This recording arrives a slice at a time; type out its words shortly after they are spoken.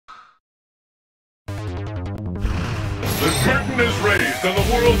The curtain is raised on the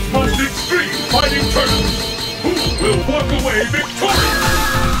world's most extreme fighting tournament. Who will walk away victorious?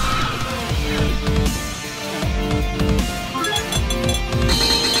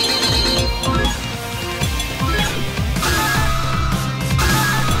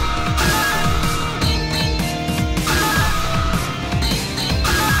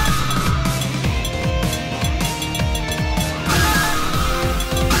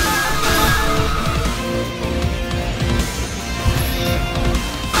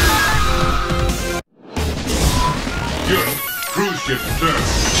 Cruise ship stern.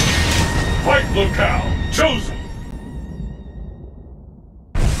 Fight locale chosen.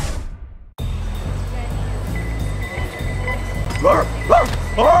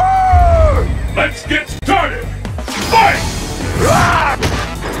 Let's get started. Fight!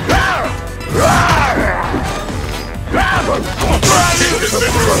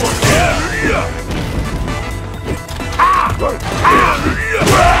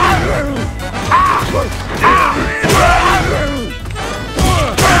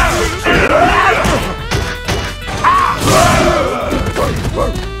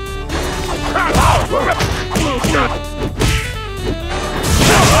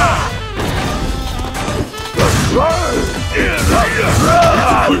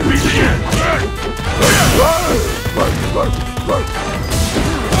 Could be the end.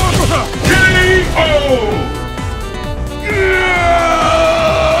 KO!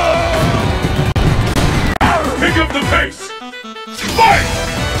 Pick up the pace. Fight!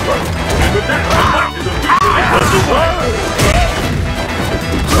 And with that, the fight is officially underway.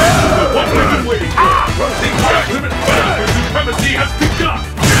 What we've been waiting for, the ultimate battle for supremacy has begun.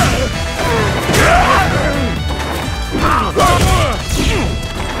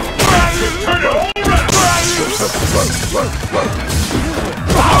 Turn it all around!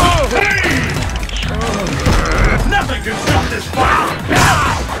 Hey! Nothing can stop this fight!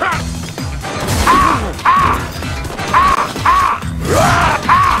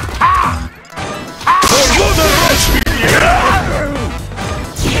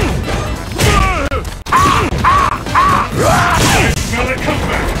 Another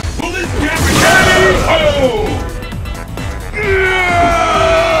comeback! Will this guarantee? KO!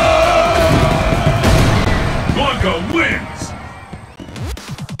 Blanka wins!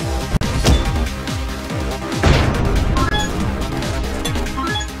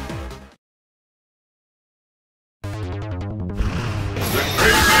 The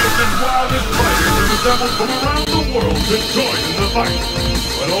craziest and wildest fighters have assembled from around the world to join in the fight.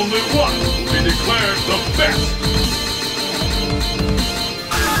 But only one will be declared the best.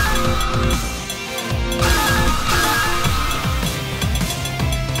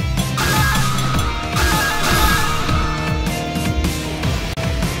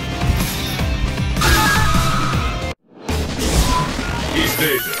 East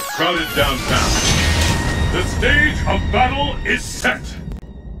Asia, crowded downtown. The stage of battle is set.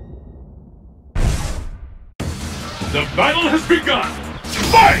 The battle has begun.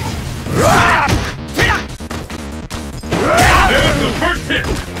 Fight! There's the first hit.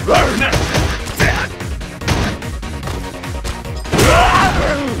 What's next?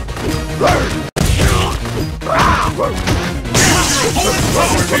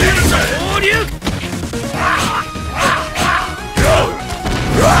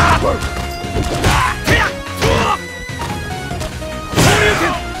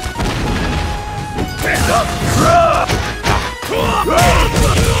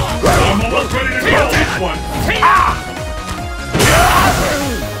 I'm almost ready to kill this one.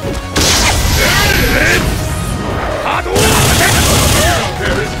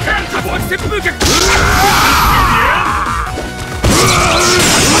 There is cancelable. I've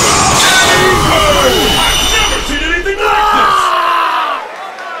never seen anything like this.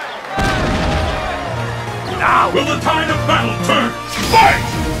 Now will the tide of battle turn? Fight!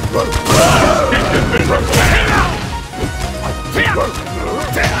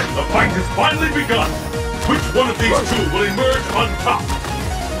 The fight has finally begun. Which one of these two will emerge on top?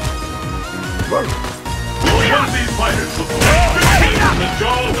 Which one of these fighters will snap in the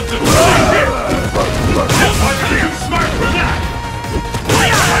jaws of the Brunei? This fighter is too smart for that.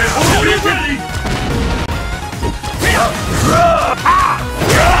 I hope you're ready.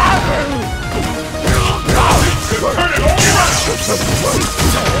 Turn it all around.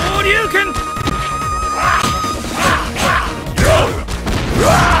 You can.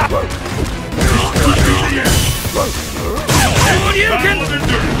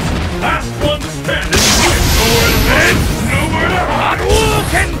 Last one standing. Nowhere to hide.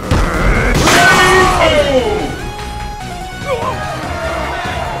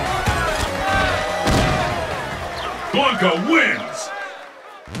 KO! Blanka wins!